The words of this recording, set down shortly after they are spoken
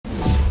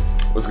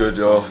What's good,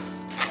 y'all?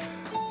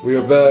 We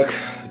are back,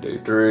 day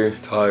 3,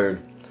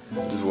 tired.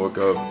 I just woke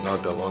up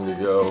not that long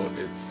ago.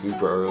 It's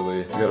super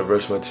early. I gotta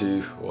brush my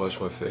teeth, wash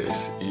my face,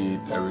 eat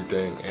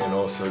everything, and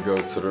also go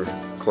to the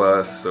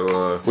class.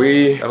 So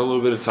we got a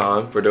little bit of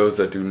time. For those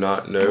that do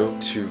not know,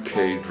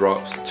 2K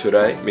drops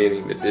today,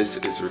 meaning that this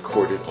is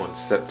recorded on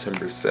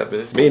September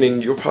 7th.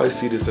 Meaning you'll probably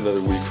see this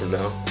another week from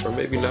now, or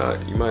maybe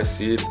not. You might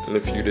see it in a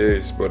few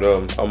days. But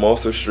I'm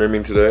also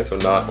streaming today, so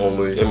not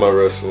only am I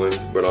wrestling,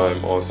 but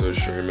I'm also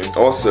streaming.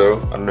 Also,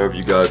 I don't know if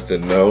you guys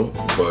didn't know,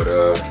 but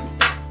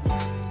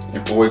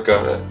your boy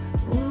got a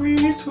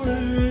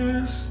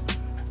retwist.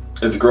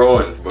 It's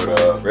growing,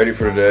 but ready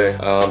for the day.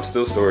 I'm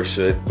still sore as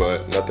shit,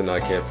 but nothing I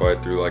can't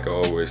fight through, like I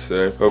always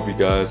say. Hope you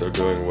guys are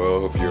doing well.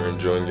 Hope you're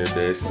enjoying your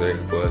day,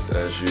 staying blessed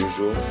as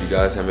usual. If you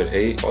guys haven't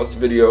ate, pause the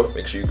video.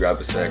 Make sure you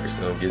grab a snack or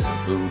something, get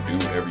some food, do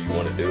whatever you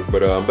want to do.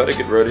 But I'm about to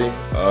get ready.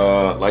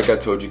 Like I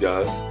told you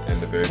guys in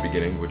the very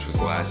beginning, which was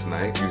last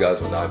night, you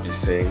guys will not be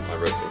seeing my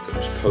wrestling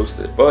footage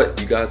posted,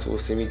 but you guys will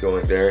see me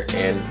going there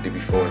and the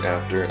before and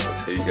after, and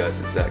I'll tell you guys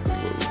exactly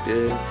what we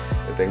did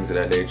and things of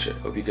that nature.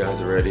 Hope you guys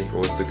are ready for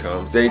what's to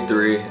come. It's day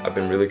 3. I've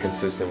been really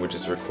consistent with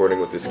just recording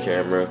with this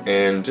camera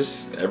and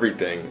just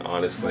everything,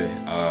 honestly.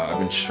 I've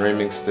been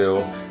streaming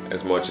still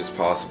as much as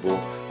possible.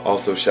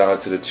 Also, shout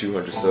out to the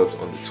 200 subs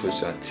on the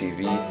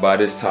twitch.tv. By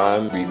this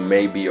time, we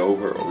may be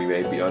over or we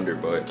may be under,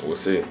 but we'll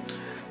see.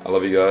 I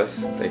love you guys.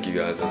 Thank you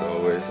guys as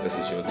always. I see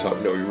you on top.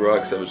 You know we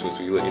rock. Savage looks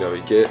we let you know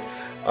we get.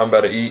 I'm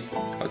about to eat.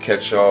 I'll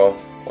catch y'all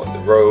on the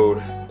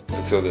road.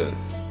 Until then,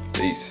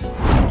 peace.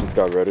 Just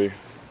got ready.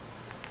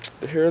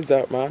 Here's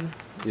that, man.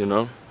 You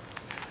know.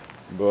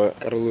 But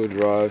got a little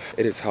drive.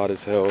 It is hot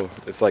as hell.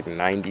 It's like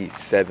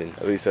 97.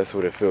 At least that's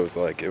what it feels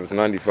like. It was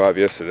 95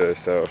 yesterday,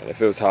 so it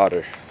feels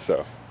hotter.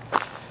 So,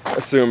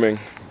 assuming,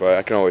 but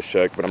I can always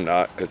check, but I'm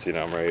not, because you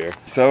know I'm right here.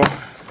 So,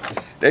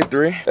 day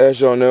 3.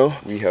 As y'all know,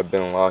 we have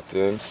been locked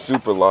in,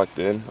 super locked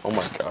in. Oh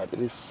my god, it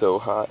is so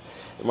hot.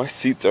 And my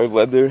seats are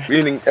leather,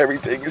 meaning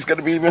everything is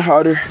gonna be even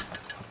hotter.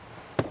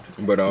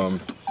 But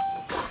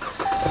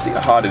let's see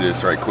how hot it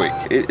is right quick.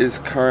 It is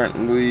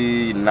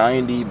currently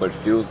 90, but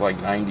feels like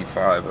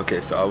 95.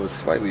 Okay, so I was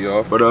slightly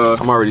off, but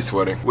I'm already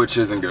sweating, which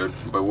isn't good,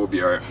 but we'll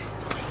be all right.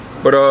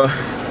 But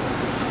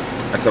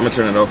actually, I'm gonna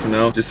turn it off for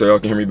now, just so y'all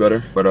can hear me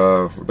better. But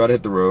we're about to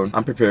hit the road.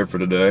 I'm prepared for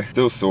today.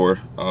 Still sore,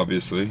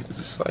 obviously. It's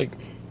just like,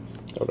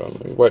 hold on,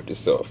 let me wipe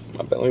this off.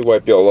 Let me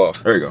wipe y'all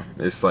off. There you go.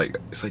 It's like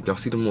y'all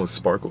see the little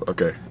sparkle?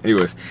 Okay,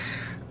 anyways.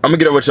 I'm gonna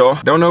get up with y'all.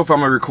 Don't know if I'm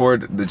gonna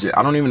record the gym.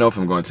 I don't even know if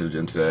I'm going to the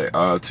gym today.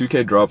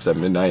 2K drops at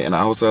midnight and I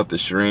also have to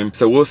stream.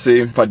 So we'll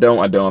see. If I don't,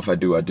 I don't. If I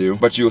do, I do.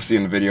 But you'll see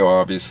in the video,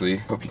 obviously.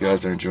 Hope you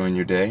guys are enjoying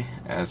your day,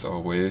 as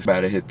always.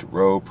 About to hit the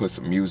road, put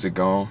some music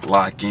on,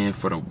 lock in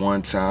for the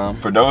one time.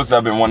 For those that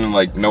have been wanting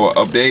like know an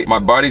update, my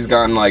body's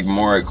gotten like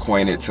more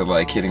acquainted to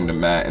like hitting the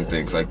mat and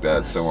things like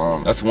that.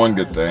 So that's one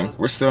good thing.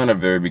 We're still in the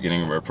very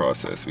beginning of our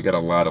process. We got a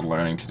lot of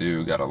learning to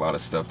do, got a lot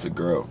of stuff to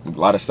grow, a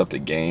lot of stuff to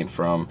gain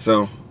from.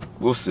 So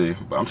we'll see,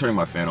 but I'm turning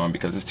my fan on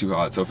because it's too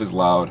hot, so if it's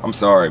loud, I'm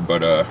sorry,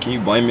 but can you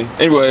blame me?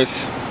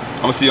 Anyways,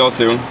 I'm gonna see y'all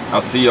soon.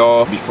 I'll see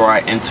y'all before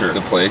I enter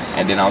the place,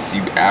 and then I'll see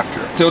you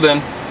after. Till then,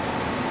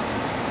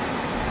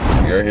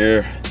 we are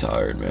here.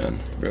 Tired, man.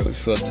 Barely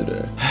slept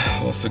today.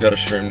 Also got a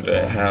stream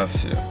today. I have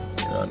to.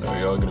 I know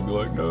y'all gonna be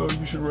like, no,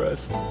 you should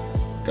rest.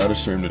 Got a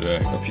stream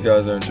today. Hope you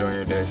guys are enjoying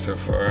your day so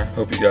far.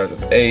 Hope you guys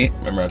have ate.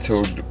 Remember I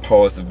told you to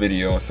pause the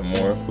video and some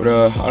more. But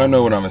I don't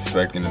know what I'm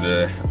expecting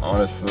today.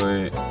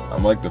 Honestly,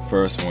 I'm like the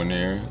first one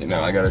here. You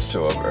know, I gotta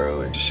show up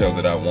early to show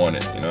that I want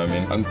it, you know what I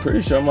mean? I'm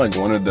pretty sure I'm like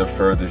one of the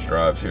furthest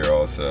drives here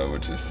also,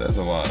 which just says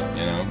a lot,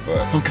 you know?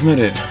 But I'm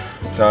committed.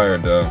 I'm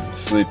tired though,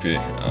 sleepy.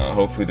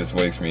 Hopefully this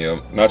wakes me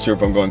up. Not sure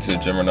if I'm going to the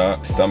gym or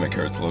not. Stomach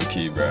hurts low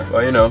key, bro.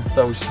 But you know,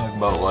 thought we should talk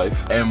about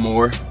life and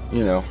more,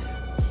 you know.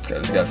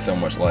 Cause got so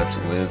much life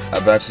to live.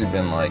 I've actually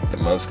been like the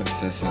most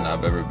consistent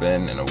I've ever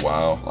been in a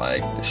while.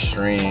 Like the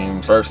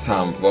streams, first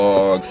time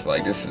vlogs,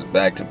 like this is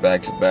back to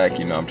back to back.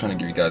 You know, I'm trying to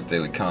give you guys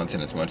daily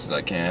content as much as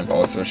I can.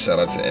 Also, shout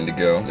out to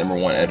Indigo,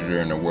 #1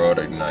 editor in the world.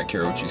 I do not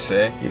care what you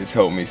say. He has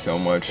helped me so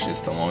much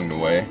just along the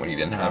way when he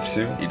didn't have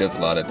to. He does a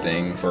lot of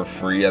things for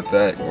free at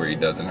that where he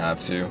doesn't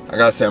have to. I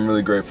gotta say I'm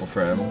really grateful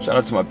for him. Shout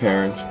out to my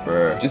parents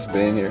for just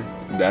being here.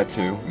 That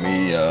too,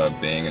 me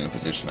being in the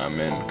position I'm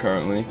in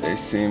currently. They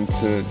seem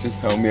to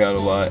just help me out a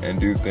lot and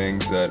do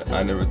things that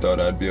I never thought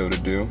I'd be able to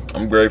do.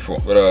 I'm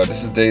grateful. But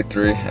this is day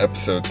 3,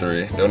 episode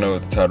 3. Don't know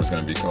what the title's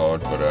gonna be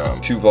called,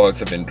 but 2 vlogs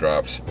have been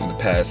dropped in the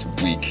past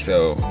week,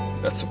 so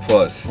that's a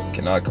plus.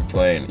 Cannot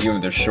complain. Even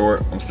if they're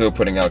short, I'm still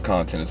putting out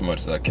content as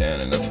much as I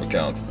can, and that's what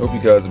counts. Hope you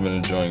guys have been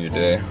enjoying your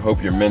day.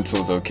 Hope your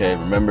mental's okay.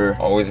 Remember,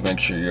 always make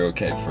sure you're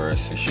okay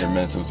first. Make sure your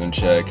mental's in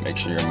check. Make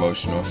sure your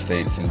emotional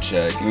state is in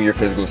check. Keep your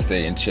physical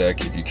state in check.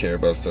 like if you care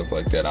about stuff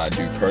like that. I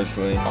do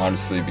personally,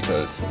 honestly,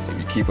 because if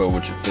you keep up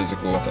with your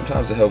physical,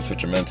 sometimes it helps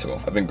with your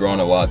mental. I've been growing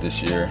a lot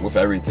this year with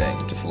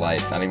everything, just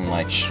life, not even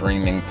like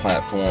streaming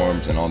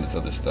platforms and all this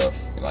other stuff.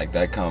 Like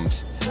that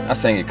comes, not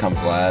saying it comes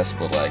last,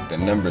 but like the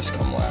numbers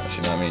come last,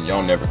 you know what I mean?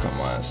 Y'all never come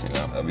last, you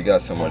know? We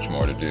got so much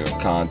more to do.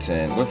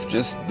 Content, with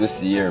just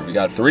this year, we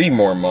got 3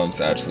 more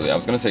months actually. I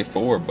was gonna say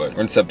 4, but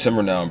we're in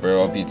September now,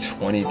 bro. I'll be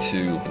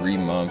 22, 3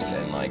 months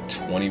and like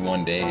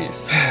 21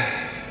 days.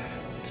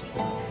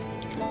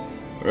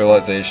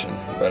 Realization,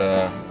 but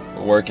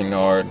we're working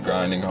hard,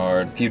 grinding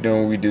hard, keep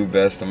doing what we do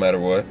best no matter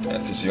what.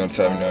 That's what you on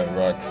Savage Night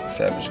Rocks,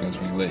 Savage Guns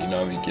we lit, you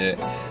know how we get.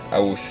 I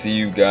will see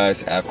you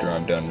guys after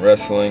I'm done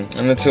wrestling,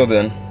 and until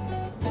then,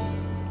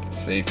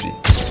 safety.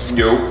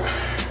 Yo,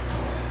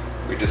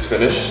 we just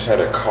finished.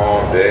 Had a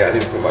calm day. I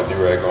need to put my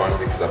do-rag on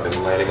because I've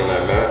been landing on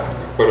that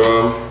mat. But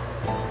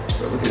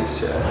look at this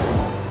chat.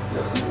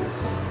 Y'all see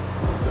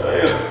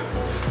this?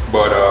 Damn.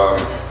 But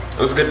it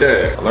was a good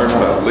day. I learned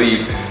how to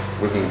leap.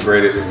 Wasn't the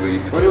greatest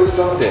leap, but it was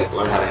something.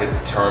 Learned how to hit the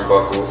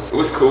turnbuckles. It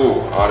was cool,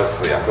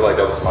 honestly. I feel like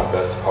that was my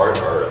best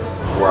part, or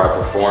where I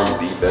performed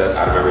the best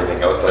out of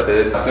everything else I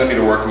did. I still need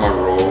to work on my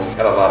rolls.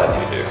 Got a lot I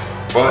need to do.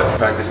 But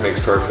practice makes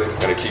perfect.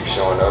 Gotta keep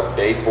showing up.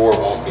 Day 4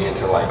 won't be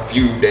until like a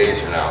few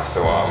days from now.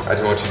 So I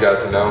just want you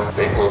guys to know,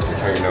 stay posted,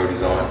 turn your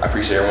noties on. I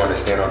appreciate everyone to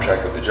stand on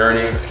track with the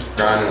journey. Let's keep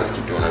grinding, let's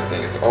keep doing our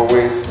thing as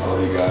always. I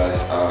love you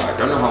guys. I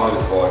don't know how long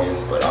this vlog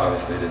is, but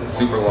obviously it isn't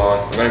super long.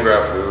 I'm gonna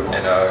grab food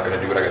and gonna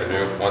do what I gotta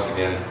do. Once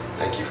again,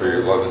 thank you for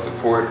your love and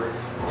support.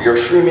 We are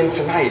streaming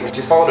tonight.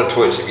 Just follow the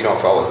Twitch if you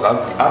don't follow us.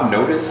 I've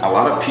noticed a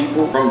lot of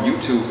people from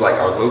YouTube like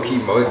are low-key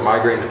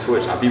migrating to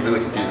Twitch. I'd be really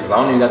confused because I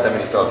don't even got that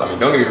many subs. I mean,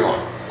 don't get me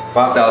wrong.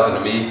 5,000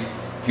 to me,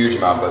 huge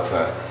amount, but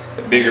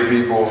the bigger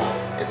people,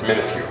 it's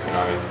minuscule, you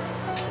know what I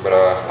mean? But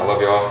I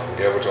love y'all.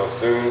 Get up with y'all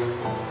soon.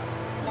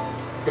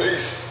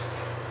 Peace.